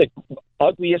one of the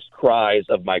ugliest cries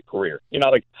of my career.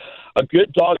 Like a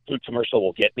good dog food commercial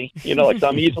will get me. Like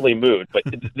I'm easily moved. But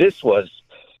this was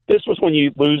when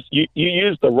you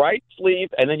use the right sleeve,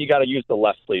 and then you got to use the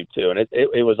left sleeve too. And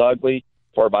it was ugly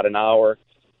for about an hour.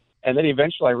 And then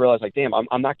eventually I realized, damn,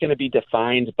 I'm not going to be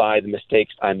defined by the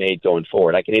mistakes I made going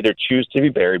forward. I can either choose to be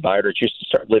buried by it or choose to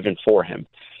start living for him.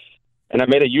 And I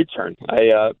made a U-turn.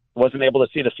 I wasn't able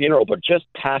to see the funeral, but just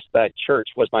past that church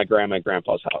was my grandma and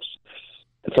grandpa's house.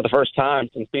 And for the first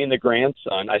time since being the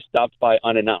grandson, I stopped by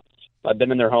unannounced. I've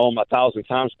been in their home 1,000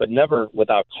 times, but never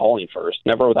without calling first,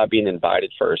 never without being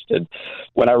invited first. And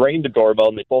when I rang the doorbell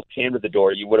and they both came to the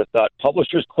door, you would have thought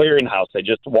Publishers Clearinghouse. They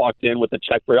just walked in with a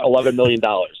check for $11 million.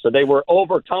 So they were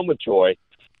overcome with joy.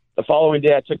 The following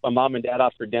day, I took my mom and dad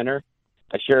out for dinner.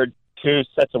 I shared 2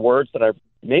 sets of words that I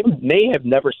may have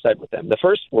never said with them. The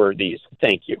first were these: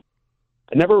 thank you.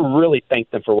 I never really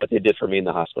thanked them for what they did for me in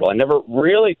the hospital. I never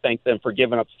really thanked them for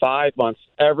giving up 5 months,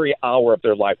 every hour of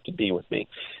their life to be with me,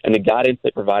 and the guidance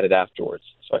they provided afterwards.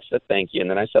 So I said thank you, and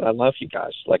then I said I love you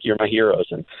guys, like you're my heroes,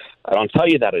 and I don't tell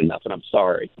you that enough, and I'm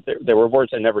sorry. There were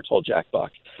words I never told Jack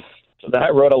Buck. So then I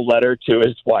wrote a letter to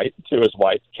his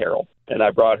wife, Carol, and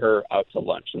I brought her out to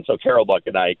lunch. And so Carol Buck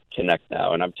and I connect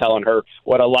now, and I'm telling her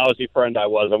what a lousy friend I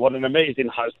was and what an amazing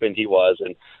husband he was.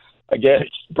 And again,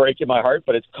 it's breaking my heart,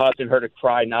 but it's causing her to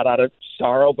cry, not out of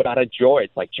sorrow, but out of joy.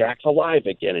 It's like Jack's alive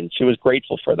again, and she was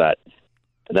grateful for that.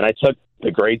 And then I took the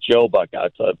great Joe Buck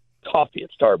out to coffee at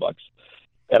Starbucks,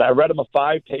 and I read him a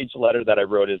 5-page letter that I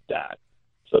wrote his dad.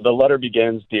 So the letter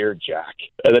begins, "Dear Jack,"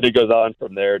 and then it goes on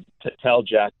from there to tell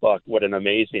Jack Buck what an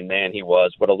amazing man he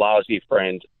was, what a lousy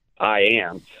friend I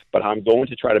am, but I'm going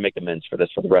to try to make amends for this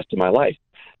for the rest of my life.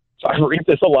 So I read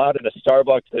this aloud at a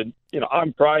Starbucks, and,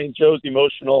 I'm crying. Joe's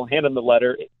emotional, hand him the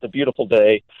letter. It's a beautiful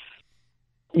day.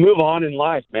 Move on in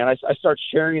life, man. I start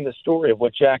sharing the story of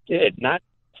what Jack did, not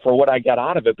for what I got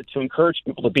out of it, but to encourage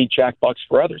people to be Jack Bucks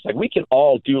for others. Like, we can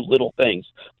all do little things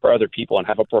for other people and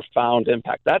have a profound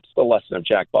impact. That's the lesson of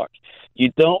Jack Buck.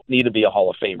 You don't need to be a Hall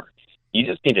of Famer. You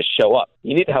just need to show up.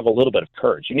 You need to have a little bit of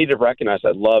courage. You need to recognize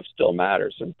that love still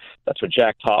matters, and that's what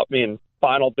Jack taught me. And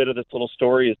final bit of this little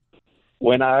story is,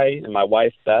 when I and my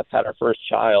wife, Beth, had our first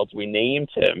child, we named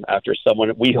him after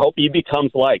someone we hope he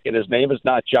becomes like, and his name is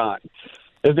not John.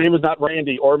 His name is not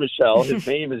Randy or Michelle. His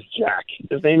name is Jack.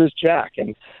 His name is Jack.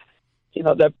 And,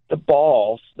 the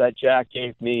balls that Jack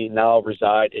gave me now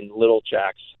reside in little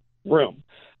Jack's room.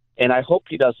 And I hope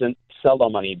he doesn't sell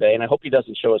them on eBay, and I hope he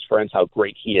doesn't show his friends how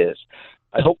great he is.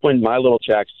 I hope when my little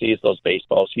Jack sees those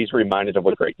baseballs, he's reminded of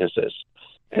what greatness is.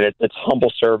 And it's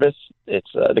humble service. It's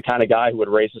the kind of guy who would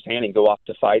raise his hand and go off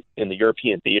to fight in the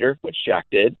European theater, which Jack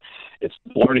did. It's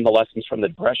learning the lessons from the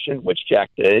Depression, which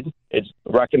Jack did. It's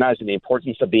recognizing the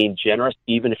importance of being generous,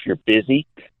 even if you're busy,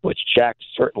 which Jack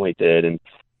certainly did. And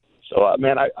so,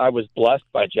 man, I was blessed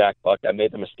by Jack Buck. I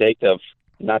made the mistake of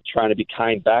not trying to be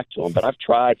kind back to him, but I've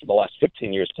tried for the last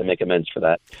 15 years to make amends for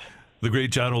that. The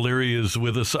great John O'Leary is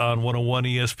with us on 101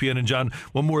 ESPN. And John,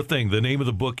 one more thing. The name of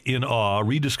the book, In Awe,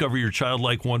 Rediscover Your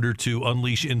Childlike Wonder to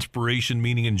Unleash Inspiration,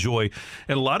 Meaning, and Joy.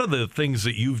 And a lot of the things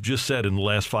that you've just said in the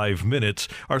last 5 minutes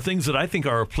are things that I think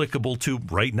are applicable to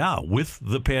right now with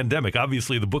the pandemic.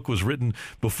 Obviously, the book was written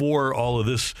before all of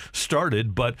this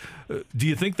started, but do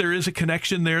you think there is a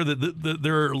connection there, that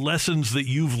there are lessons that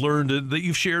you've learned, that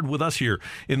you've shared with us here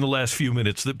in the last few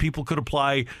minutes that people could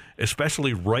apply,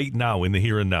 especially right now in the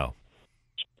here and now?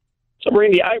 So,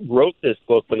 Randy, I wrote this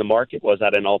book when the market was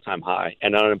at an all-time high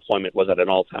and unemployment was at an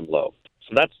all-time low.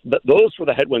 So those were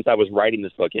the headwinds I was writing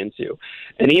this book into.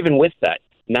 And even with that,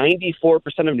 94%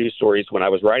 of news stories when I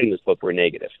was writing this book were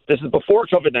negative. This is before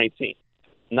COVID-19.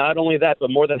 Not only that, but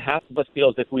more than half of us feel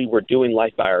as if we were doing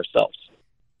life by ourselves.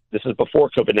 This is before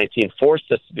COVID-19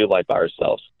 forced us to do life by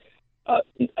ourselves.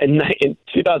 In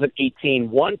 2018,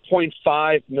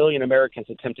 1.5 million Americans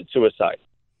attempted suicide.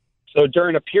 So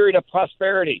during a period of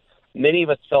prosperity, many of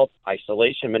us felt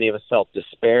isolation. Many of us felt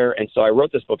despair. And so I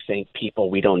wrote this book saying, people,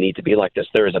 we don't need to be like this.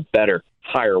 There is a better,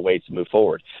 higher way to move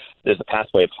forward. There's a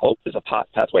pathway of hope. There's a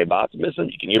pathway of optimism.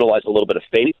 You can utilize a little bit of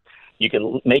faith. You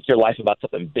can make your life about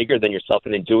something bigger than yourself.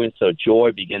 And in doing so,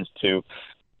 joy begins to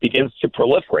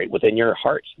proliferate within your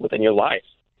heart, within your life.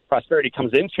 Prosperity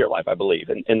comes into your life, I believe,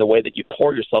 in the way that you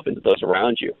pour yourself into those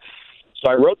around you. So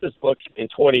I wrote this book in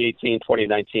 2018,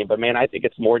 2019, but man, I think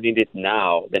it's more needed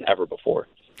now than ever before.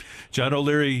 John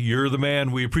O'Leary, you're the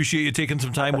man. We appreciate you taking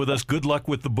some time with us. Good luck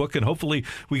with the book, and hopefully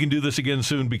we can do this again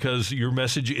soon because your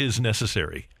message is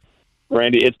necessary.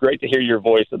 Randy, it's great to hear your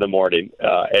voice in the morning.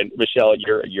 And Michelle,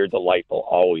 you're delightful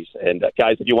always. And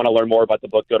guys, if you want to learn more about the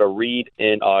book, go to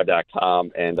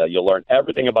readinawe.com, and you'll learn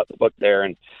everything about the book there.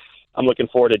 And I'm looking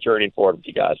forward to journeying forward with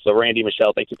you guys. So, Randy,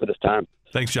 Michelle, thank you for this time.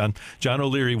 Thanks, John. John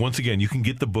O'Leary, once again, you can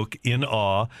get the book In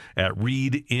Awe at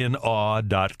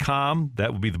readinawe.com.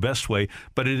 That would be the best way,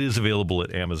 but it is available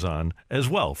at Amazon as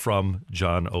well from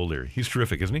John O'Leary. He's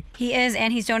terrific, isn't he? He is,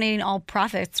 and he's donating all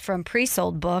profits from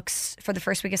pre-sold books for the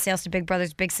first week of sales to Big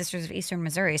Brothers Big Sisters of Eastern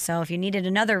Missouri. So if you needed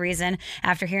another reason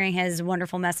after hearing his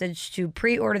wonderful message to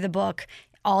pre-order the book,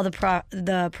 all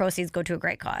the proceeds go to a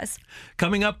great cause.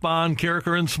 Coming up on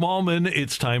Carricker and Smallman,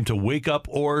 it's time to wake up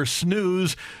or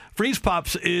snooze. Freeze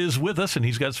Pops is with us, and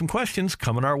he's got some questions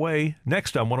coming our way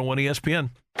next on 101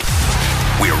 ESPN.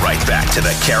 We're right back to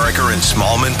the Carricker and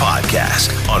Smallman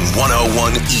podcast on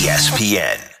 101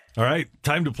 ESPN. All right,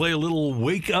 time to play a little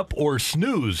wake up or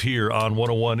snooze here on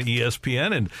 101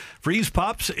 ESPN. And Freeze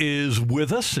Pops is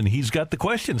with us, and he's got the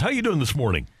questions. How you doing this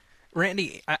morning?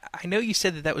 Randy, I know you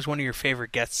said that was one of your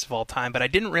favorite guests of all time, but I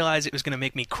didn't realize it was going to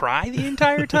make me cry the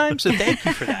entire time, so thank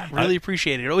you for that. Really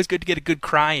appreciate it. Always good to get a good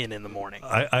cry in the morning.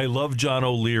 I love John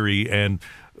O'Leary, and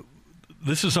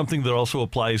this is something that also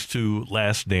applies to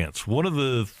Last Dance. One of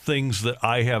the things that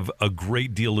I have a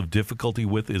great deal of difficulty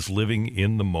with is living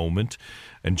in the moment.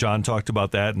 And John talked about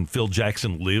that, and Phil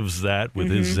Jackson lives that with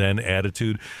his Zen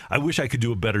attitude. I wish I could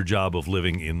do a better job of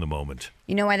living in the moment.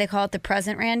 You know why they call it the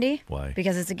present, Randy? Why?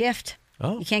 Because it's a gift.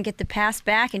 Oh. You can't get the past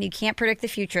back, and you can't predict the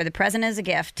future. The present is a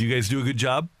gift. Do you guys do a good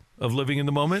job of living in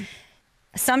the moment?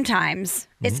 Sometimes.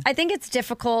 I think it's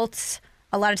difficult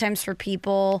a lot of times for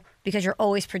people because you're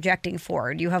always projecting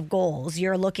forward. You have goals.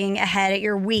 You're looking ahead at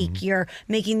your week. You're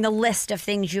making the list of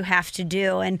things you have to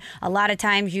do. And a lot of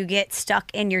times you get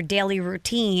stuck in your daily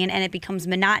routine and it becomes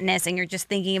monotonous and you're just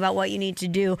thinking about what you need to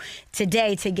do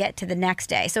today to get to the next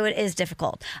day. So it is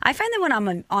difficult. I find that when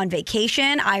I'm on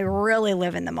vacation, I really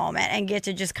live in the moment and get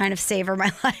to just kind of savor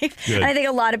my life. Good. And I think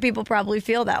a lot of people probably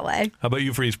feel that way. How about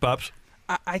you, Freeze Pops?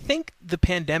 I think the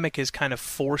pandemic has kind of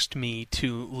forced me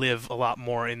to live a lot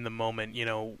more in the moment. You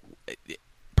know,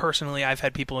 personally, I've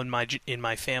had people in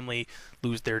my family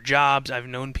lose their jobs. I've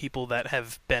known people that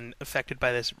have been affected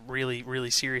by this really, really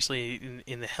seriously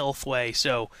in the health way.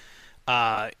 So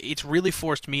it's really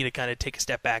forced me to kind of take a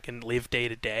step back and live day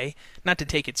to day. Not to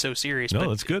take it so serious, but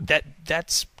that's good.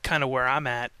 That's kind of where I'm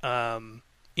at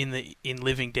in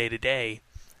living day to day,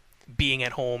 being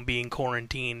at home, being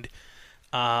quarantined.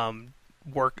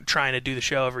 Trying to do the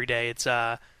show every day. It's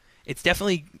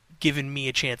definitely given me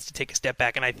a chance to take a step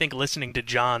back, and I think listening to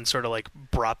John sort of like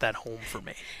brought that home for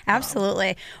me.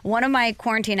 Absolutely. One of my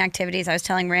quarantine activities, I was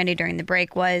telling Randy during the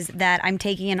break, was that I'm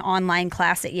taking an online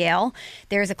class at Yale.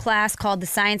 There's a class called The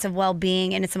Science of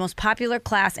Well-Being, and it's the most popular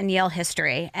class in Yale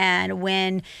history. And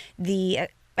when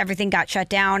everything got shut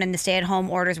down and the stay-at-home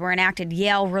orders were enacted,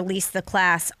 Yale released the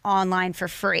class online for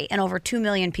free, and over 2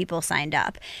 million people signed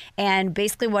up. And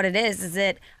basically what it is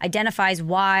it identifies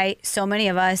why so many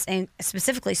of us, and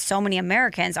specifically so many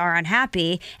Americans, are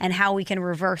unhappy and how we can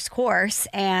reverse course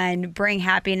and bring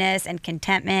happiness and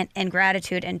contentment and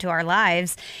gratitude into our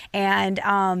lives. And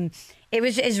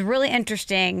it's really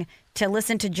interesting to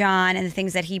listen to John and the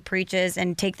things that he preaches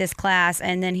and take this class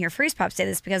and then hear Freeze Pop say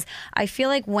this, because I feel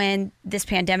like when this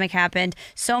pandemic happened,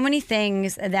 so many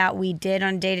things that we did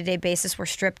on a day-to-day basis were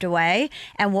stripped away,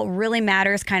 and what really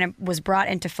matters kind of was brought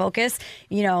into focus.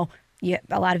 You know,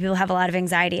 a lot of people have a lot of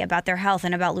anxiety about their health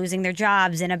and about losing their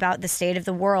jobs and about the state of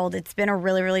the world. It's been a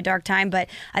really, really dark time. But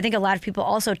I think a lot of people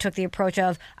also took the approach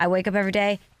of, I wake up every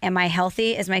day. Am I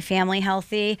healthy? Is my family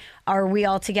healthy? Are we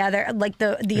all together? Like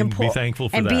the be thankful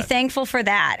for that. Be thankful for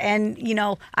that. And,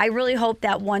 I really hope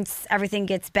that once everything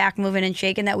gets back moving and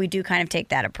shaking, that we do kind of take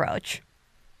that approach.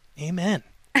 Amen.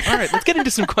 All right, let's get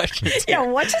into some questions here. Yeah,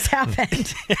 what just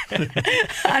happened?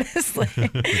 Honestly.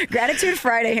 Gratitude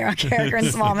Friday here on Carricker and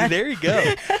Smallman. There you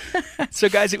go. So,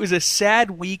 guys, it was a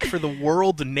sad week for the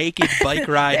World Naked Bike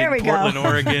Ride in Portland,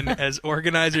 Oregon, as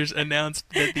organizers announced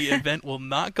that the event will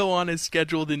not go on as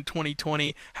scheduled in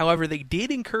 2020. However, they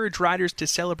did encourage riders to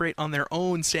celebrate on their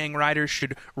own, saying riders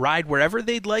should ride wherever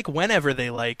they'd like, whenever they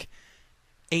like.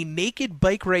 A naked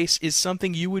bike race is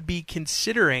something you would be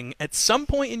considering at some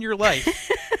point in your life.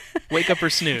 Wake up or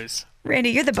snooze? Randy,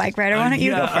 you're the bike rider. Why don't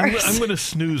you go first? I'm going to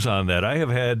snooze on that. I have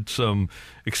had some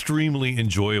extremely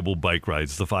enjoyable bike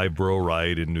rides. The 5-borough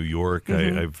ride in New York.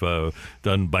 I've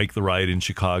done Bike the Ride in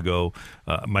Chicago.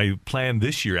 My plan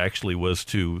this year actually was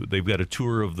they've got a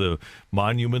tour of the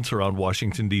monuments around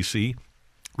Washington, D.C.,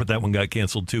 but that one got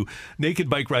canceled too. Naked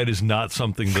bike ride is not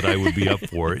something that I would be up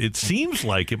for. It seems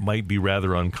like it might be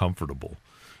rather uncomfortable.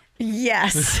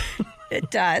 Yes,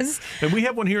 it does. And we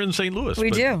have one here in St. Louis.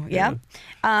 We do, yeah.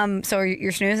 So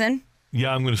you're snoozing?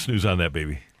 Yeah, I'm going to snooze on that,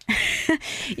 baby.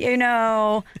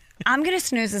 I'm going to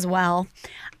snooze as well.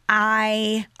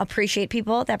 I appreciate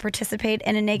people that participate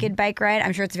in a naked bike ride.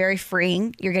 I'm sure it's very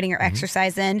freeing. You're getting your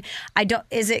exercise in.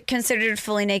 Is it considered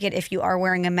fully naked if you are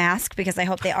wearing a mask? Because I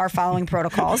hope they are following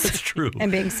protocols. That's true.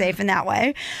 And being safe in that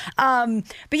way. But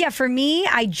yeah, for me,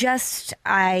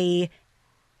 I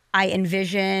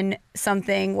envision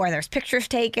something where there's pictures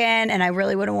taken, and I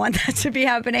really wouldn't want that to be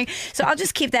happening. So I'll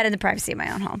just keep that in the privacy of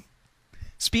my own home.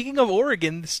 Speaking of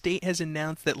Oregon, the state has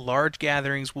announced that large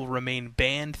gatherings will remain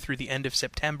banned through the end of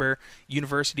September.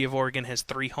 University of Oregon has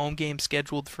 3 home games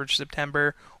scheduled for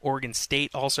September. Oregon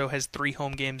State also has 3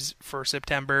 home games for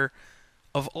September.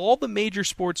 Of all the major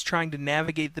sports trying to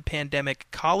navigate the pandemic,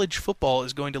 college football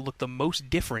is going to look the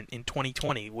most different in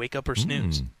 2020. Wake up or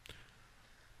snooze?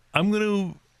 I'm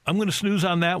going to snooze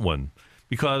on that one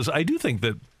because I do think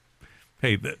that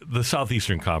the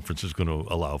Southeastern Conference is going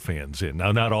to allow fans in.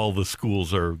 Now, not all the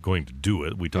schools are going to do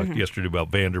it. We talked yesterday about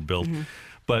Vanderbilt.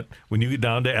 But when you get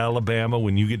down to Alabama,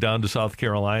 when you get down to South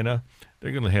Carolina,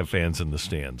 they're going to have fans in the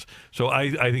stands. So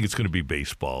I think it's going to be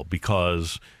baseball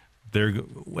because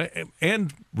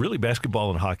and really basketball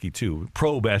and hockey too,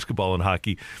 pro basketball and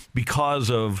hockey,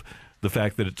 because of the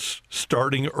fact that it's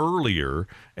starting earlier,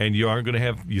 and you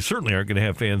certainly aren't going to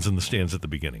have fans in the stands at the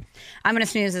beginning. I'm going to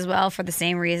snooze as well for the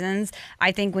same reasons.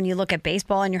 I think when you look at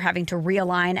baseball and you're having to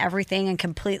realign everything and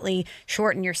completely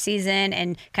shorten your season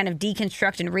and kind of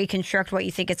deconstruct and reconstruct what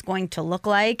you think it's going to look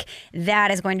like, that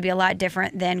is going to be a lot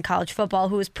different than college football,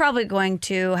 who is probably going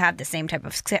to have the same type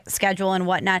of schedule and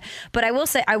whatnot. But I will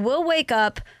say, I will wake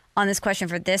up on this question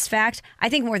for this fact. I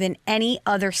think more than any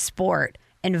other sport,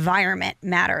 environment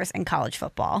matters in college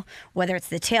football, whether it's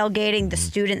the tailgating, the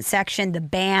student section, the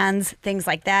bands, things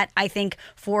like that. I think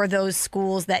for those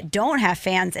schools that don't have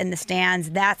fans in the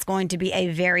stands, that's going to be a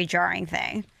very jarring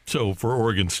thing. So for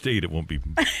Oregon State, it won't be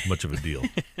much of a deal.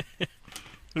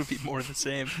 It'll be more of the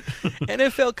same.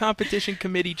 NFL Competition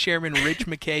Committee Chairman Rich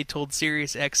McKay told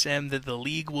SiriusXM that the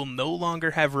league will no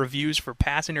longer have reviews for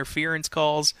pass interference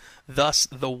calls. Thus,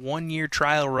 the 1-year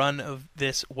trial run of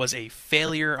this was a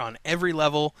failure on every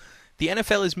level. The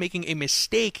NFL is making a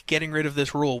mistake getting rid of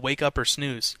this rule. Wake up or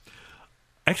snooze?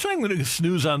 Actually, I'm going to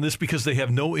snooze on this because they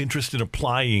have no interest in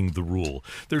applying the rule.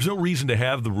 There's no reason to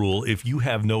have the rule if you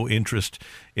have no interest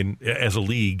in, as a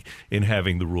league, in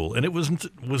having the rule. And it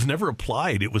was never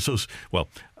applied. It was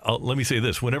let me say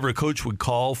this. Whenever a coach would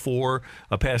call for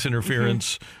a pass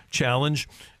interference challenge,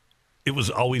 it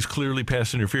was always clearly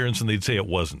pass interference, and they'd say it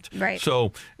wasn't. Right.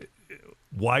 So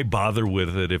why bother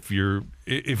with it if you're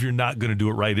not going to do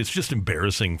it right? It's just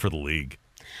embarrassing for the league.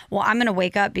 Well, I'm going to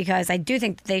wake up because I do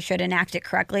think they should enact it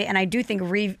correctly, and I do think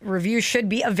reviews should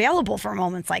be available for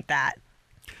moments like that.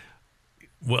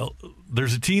 Well,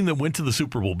 there's a team that went to the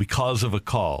Super Bowl because of a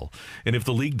call, and if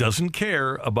the league doesn't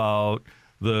care about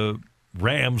the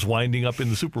Rams winding up in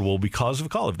the Super Bowl because of a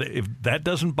call, if that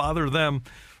doesn't bother them,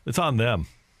 it's on them.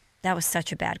 That was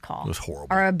such a bad call. It was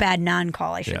horrible. Or a bad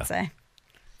non-call, I should say.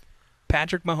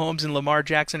 Patrick Mahomes and Lamar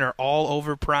Jackson are all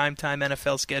over primetime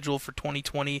NFL schedule for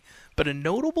 2020, but a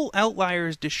notable outlier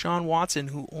is Deshaun Watson,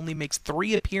 who only makes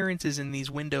 3 appearances in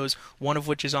these windows, one of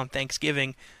which is on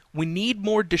Thanksgiving. We need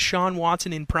more Deshaun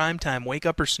Watson in primetime. Wake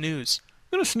up or snooze?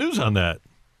 I'm going to snooze on that.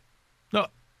 No,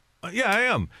 yeah, I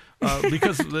am.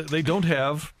 Because they don't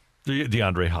have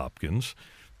DeAndre Hopkins.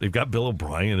 They've got Bill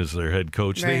O'Brien as their head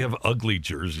coach. Right. They have ugly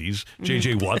jerseys.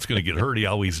 J.J. Watt's going to get hurt. He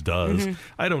always does.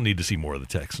 I don't need to see more of the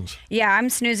Texans. Yeah, I'm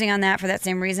snoozing on that for that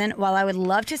same reason. While I would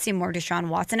love to see more Deshaun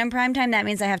Watson in primetime, that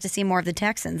means I have to see more of the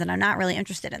Texans, and I'm not really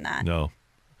interested in that. No.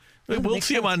 We'll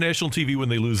see them on national TV when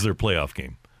they lose their playoff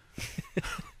game.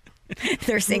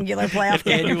 Their singular playoff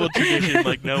game. Annual tradition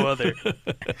like no other.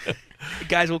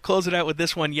 Guys, we'll close it out with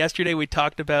this one. Yesterday we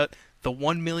talked about the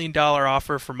 $1 million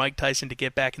offer for Mike Tyson to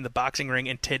get back in the boxing ring,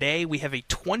 and today we have a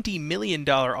 $20 million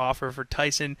offer for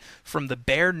Tyson from the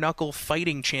Bare Knuckle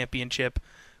Fighting Championship.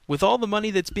 With all the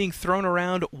money that's being thrown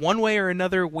around, one way or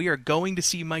another, we are going to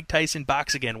see Mike Tyson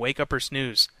box again. Wake up or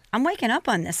snooze. I'm waking up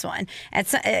on this one.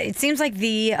 It seems like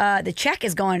the check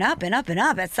is going up and up and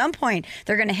up. At some point,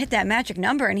 they're going to hit that magic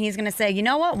number, and he's going to say, you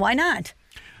know what, why not?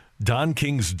 Don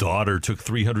King's daughter took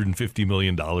 $350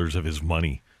 million of his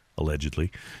money,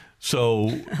 allegedly. So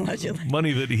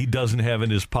money that he doesn't have in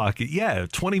his pocket. Yeah,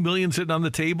 $20 million sitting on the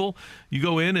table. You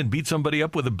go in and beat somebody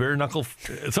up with a bare knuckle.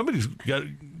 Somebody's got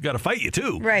to fight you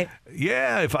too. Right.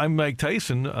 Yeah, if I'm Mike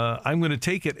Tyson, I'm going to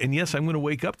take it. And yes, I'm going to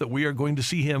wake up that we are going to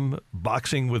see him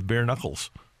boxing with bare knuckles.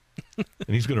 And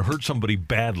he's going to hurt somebody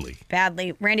badly.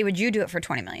 Badly. Randy, would you do it for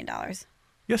 $20 million?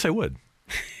 Yes, I would.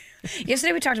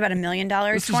 Yesterday we talked about $1 million.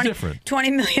 This is different.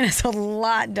 $20 million is a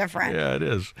lot different. Yeah, it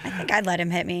is. I think I'd let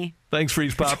him hit me. Thanks,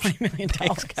 Freeze Pops. $20 million.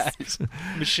 Thanks, guys.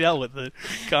 Michelle with the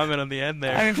comment on the end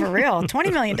there. I mean, for real,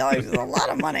 $20 million is a lot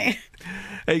of money.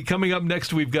 Hey, coming up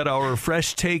next, we've got our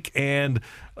fresh take and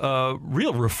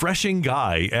real refreshing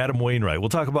guy, Adam Wainwright. We'll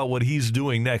talk about what he's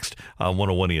doing next on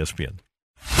 101 ESPN.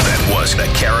 That was the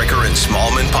Carricker and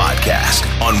Smallman podcast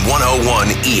on 101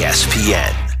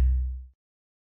 ESPN.